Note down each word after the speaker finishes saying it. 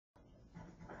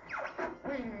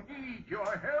your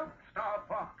help,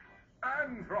 StarFox.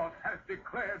 Andros has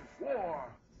declared war.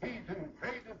 He's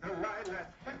invaded the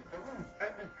Lilac system and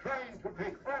is trying to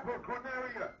take over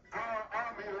Cornelia. Our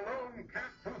army alone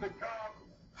can't do the job.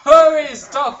 Hurry,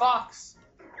 StarFox!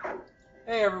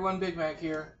 Hey everyone, Big Mac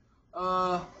here.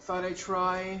 Thought I'd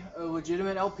try a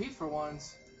legitimate LP for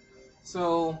once.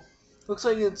 So, looks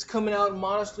like it's coming out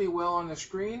modestly well on the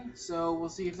screen, so we'll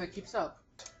see if that keeps up.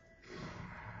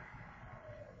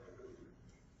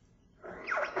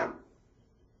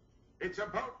 It's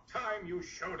about time you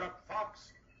showed up,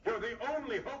 Fox. You're the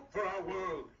only hope for our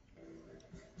world.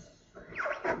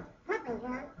 Slippy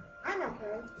here. I'm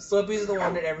okay. Slippy's the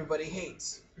one that everybody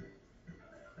hates.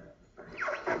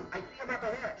 I see him up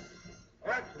ahead.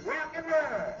 Let's rock and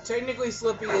roll. Technically,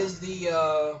 Slippy is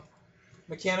the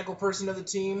mechanical person of the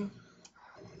team.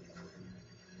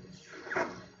 I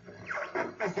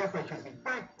guess I should be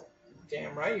thankful.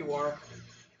 Damn right you are.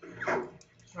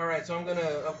 Alright, so I'm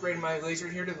gonna upgrade my laser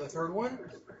here to the third one.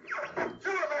 Do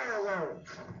a barrel roll.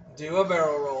 Do a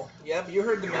barrel roll. Yep, you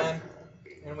heard the man.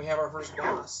 And we have our first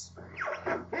boss.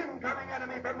 Incoming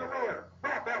enemy from the rear.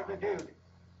 Half altitude.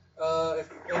 If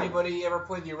anybody ever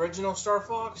played the original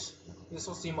StarFox, this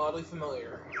will seem oddly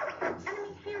familiar.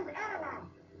 Enemy shield analyzed.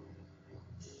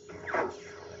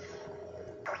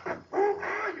 Who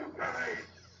are you guys?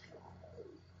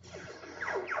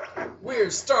 We're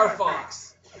StarFox!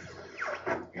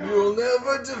 You'll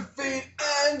never defeat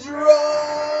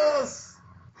Andros!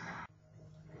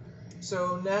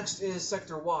 So next is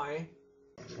Sector Y.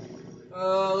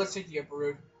 Let's take the upper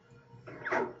route.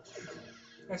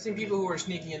 I've seen people who are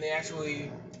sneaky and they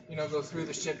actually, you know, go through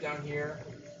the ship down here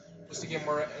just to get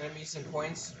more enemies and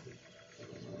points.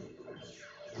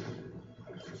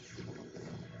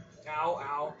 Ow,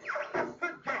 ow.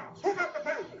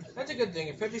 That's a good thing.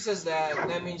 If Peppy says that,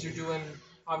 that means you're doing,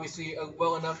 obviously, a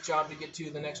well enough job to get to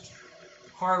the next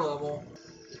hard level.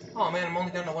 Oh man, I'm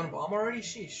only down to one bomb already?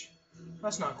 Sheesh.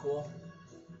 That's not cool.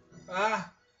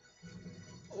 Ah!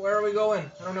 Where are we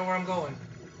going? I don't know where I'm going.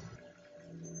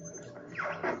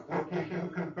 Location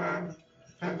confirmed.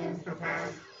 Sending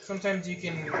supply. Sometimes you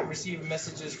can receive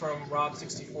messages from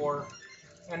Rob64.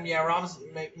 And yeah, Rob's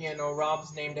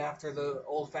named after the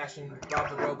old-fashioned Rob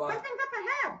the Robot. Something's up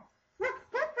ahead. Looks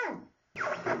different.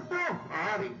 So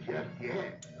howdy just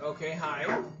yet. Okay, hi.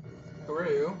 Who are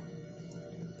you?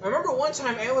 I remember one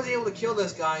time I was able to kill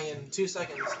this guy in 2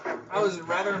 seconds. I was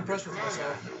rather impressed with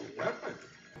myself.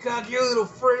 Cocky little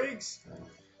freaks!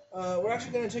 We're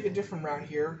actually going to take a different route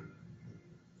here.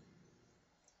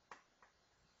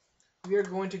 We are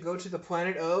going to go to the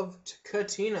planet of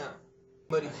Katina.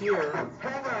 But here...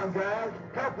 Hang on, guys.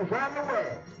 Help is on the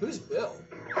way. Who's Bill?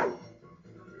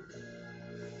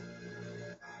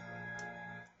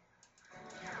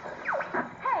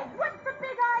 Hey, what's the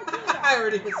big idea? I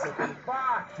already hit Slippy.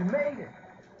 Fox, you made it.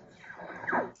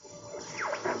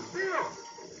 Bill,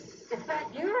 is that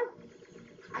you?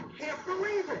 I can't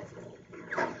believe it.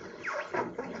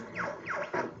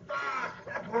 Fox,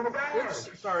 that's one of ours.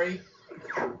 Oops, sorry.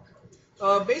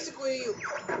 Basically...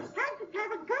 Time to tell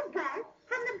the good guys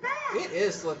from the bad. It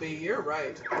is Slippy, you're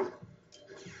right.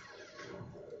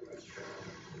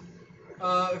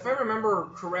 If I remember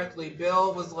correctly,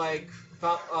 Bill was like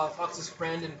Fox's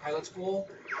friend in pilot school.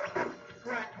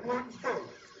 Crack one foot.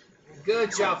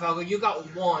 Good job, Falco. You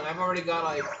got one. I've already got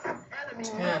like Enemy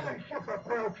 10. ship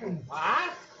approaching.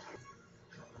 What?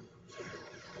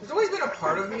 There's always been a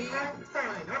part of me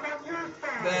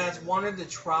that's wanted to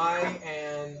try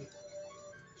and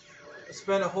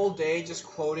spend a whole day just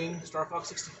quoting StarFox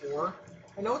 64.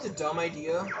 I know it's a dumb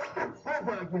idea.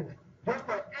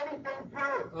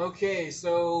 Okay,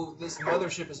 so this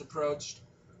mothership is approached.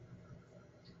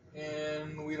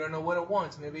 And we don't know what it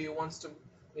wants. Maybe it wants to...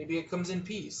 Maybe it comes in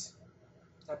peace.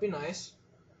 That'd be nice.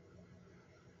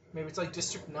 Maybe it's like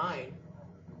District 9.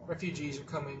 Refugees are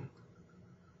coming.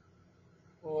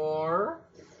 Or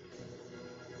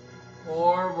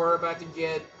we're about to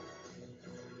get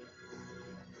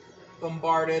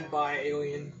bombarded by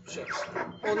alien ships.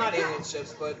 Well, not alien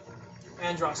ships, but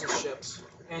Andros' ships.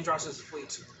 Andros'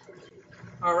 fleet.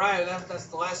 Alright, that's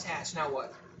the last hatch. Now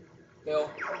what? Bill?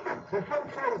 There's some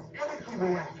sort of energy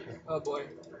reaction. Oh boy.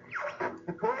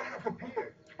 The core has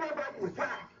appeared. Stand by to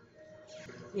attack.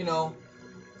 You know,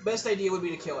 best idea would be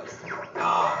to kill it.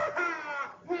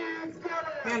 Ah!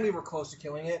 Man, we were close to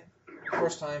killing it.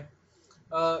 First time.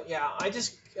 Yeah, I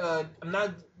just,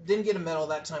 didn't get a medal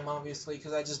that time, obviously,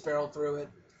 because I just barreled through it.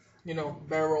 You know,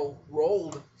 barrel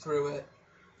rolled through it.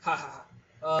 Haha.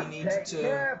 I need Take to...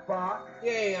 care, Fox.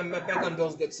 Yay, I'm back on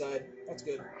Bill's good side. That's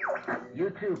good. You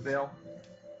too, Bill.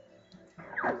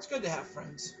 It's good to have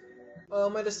friends.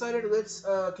 I decided let's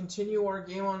continue our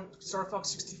game on StarFox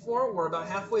 64. We're about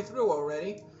halfway through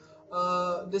already.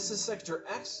 This is Sector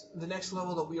X, the next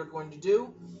level that we are going to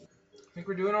do. I think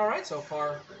we're doing alright so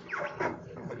far.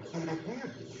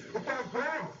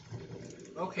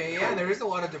 Okay, yeah, there is a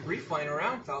lot of debris flying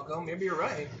around, Falco. Maybe you're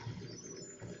right.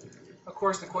 Of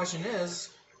course, the question is,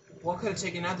 what could have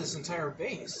taken out this entire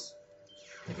base?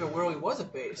 If it really was a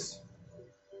base.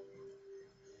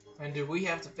 And do we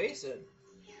have to face it?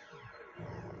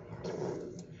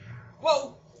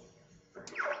 Whoa!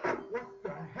 What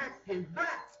the heck is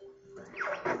that?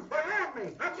 Behind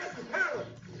me! I'm getting careless!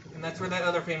 And that's where that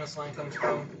other famous line comes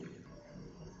from.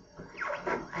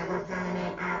 I will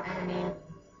terminate our enemies.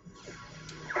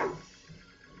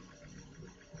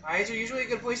 Eyes are usually a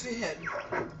good place to hit. You are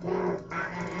an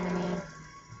enemy.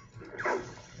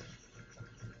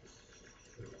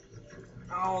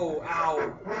 Ow, ow.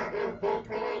 Where is the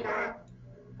creator?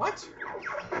 What?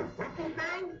 What's his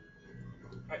name?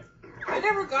 I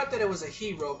never got that it was a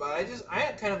he robot. I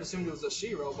had kind of assumed it was a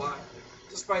she robot,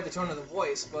 just by the tone of the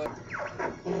voice, but...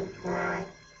 Destroy.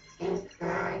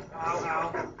 Destroy. Ow,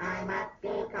 ow. I must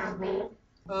be complete.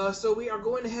 So we are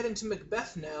going to head into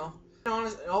Macbeth now. In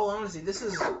all honesty, this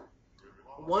is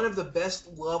one of the best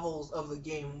levels of the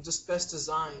game, just best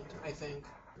designed, I think.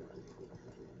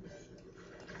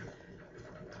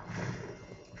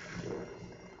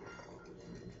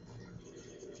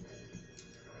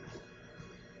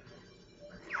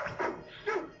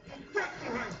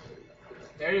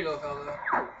 There you go, Falco.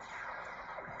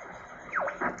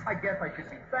 I guess I should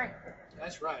be thankful.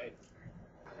 That's right.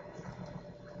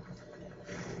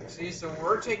 See, so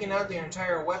we're taking out the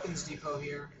entire weapons depot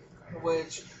here,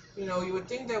 which, you know, you would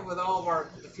think that with all of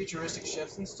the futuristic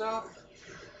ships and stuff,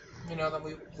 you know, that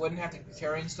we wouldn't have to be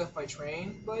carrying stuff by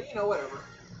train, but, you know, whatever.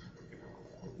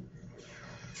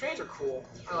 Trains are cool.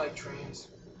 I like trains.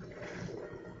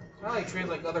 I like trains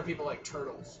like other people like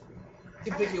turtles.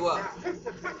 They can pick you up.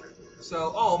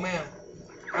 So, oh man,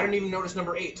 I didn't even notice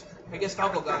number 8. I guess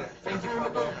Falco got it. Thank you,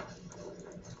 Falco.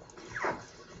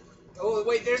 Oh,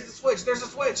 wait, there's the switch. There's a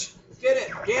switch. Get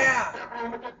it. Yeah.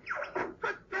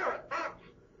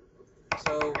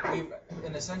 So,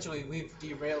 essentially, we've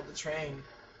derailed the train.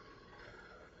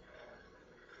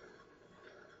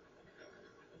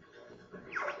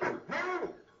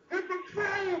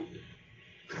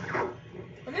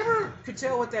 I never could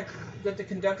tell what the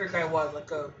conductor guy was. Like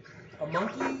a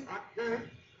monkey?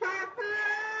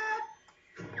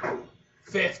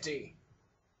 50.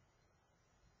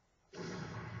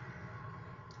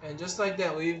 And just like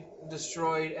that, we've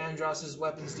destroyed Andross's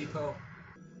weapons depot.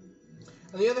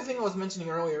 And the other thing I was mentioning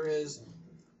earlier is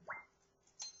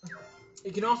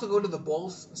you can also go to the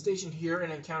Bulls station here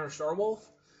and encounter Starwolf.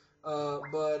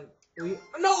 But we...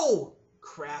 No!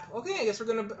 Crap. Okay, I guess we're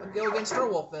gonna go against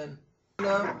Starwolf then. And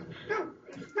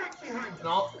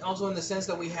also in the sense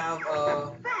that we have,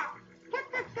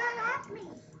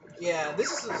 yeah,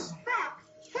 this is...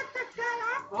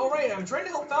 Alright, I'm trying to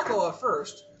help Falco out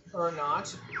first. Or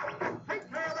not.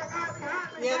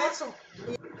 Yeah, that's a...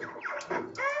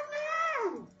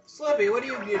 Slippy, what are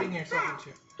you getting yourself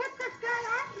into?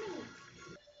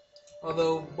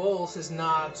 Although Bulls is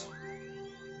not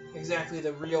exactly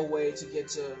the real way to get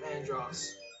to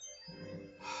Andross.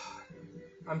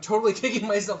 I'm totally kicking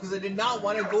myself because I did not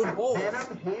want to go to Bulls.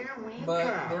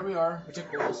 But there we are. We took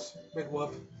Bulls. Big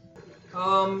whoop.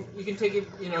 You can take it,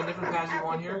 you know, different paths you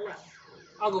want here.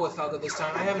 I'll go with Falco this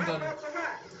time. I haven't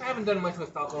done much with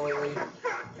Falco lately.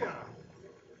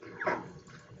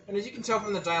 And as you can tell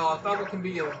from the dialogue, Falco can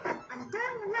be a...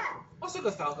 I'll stick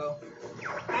with Falco.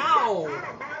 Ow!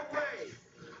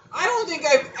 I don't think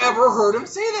I've ever heard him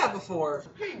say that before.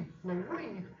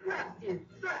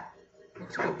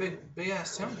 Looks like a big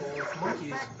ass temple with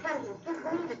monkeys.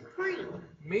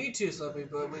 Me too, Slippy,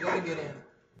 but we gotta get in.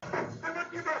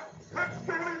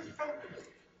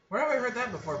 Where have I heard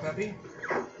that before, Peppy?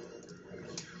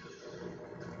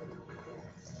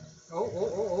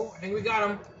 Oh, I think we got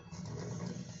him.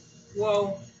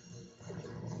 Whoa.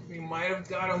 We might have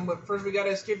got him, but first we gotta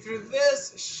escape through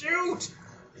this. Shoot!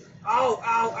 Ow,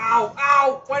 ow, ow,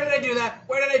 ow! Why did I do that?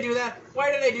 Why did I do that?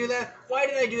 Why did I do that? Why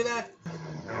did I do that?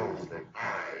 Know that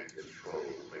I control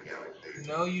the galaxy.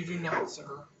 No, you do not,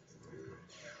 sir.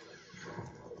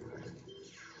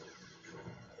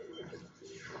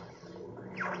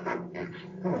 It's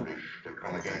foolish to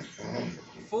come against me.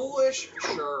 Foolish?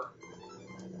 Sure.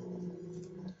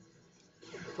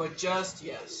 But just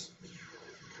yes.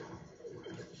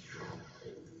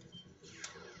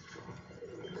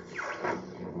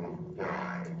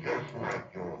 Just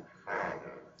like your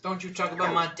father. Don't you talk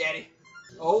about my daddy.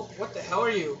 Oh, what the hell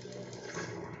are you?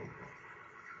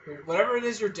 Whatever it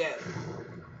is, you're dead.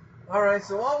 Alright,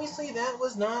 so obviously that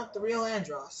was not the real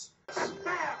Andros.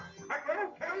 Stop! Are you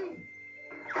okay?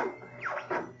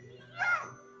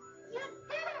 You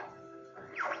did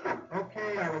it!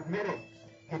 Okay, I'll admit it.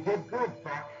 You did good,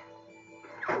 Fox.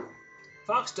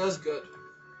 Fox does good.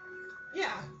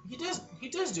 Yeah, he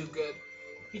does do good.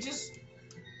 He just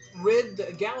rid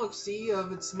the galaxy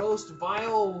of its most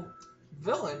vile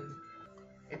villain.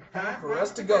 It's time For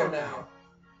us to go now.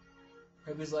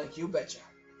 Everybody's like, you betcha.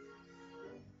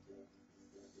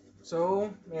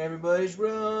 So, everybody's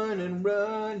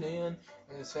running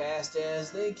as fast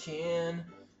as they can.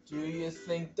 Do you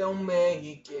think they'll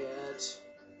make it?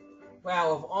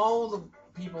 Wow, of all the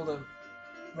people to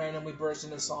randomly burst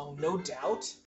into song, no doubt.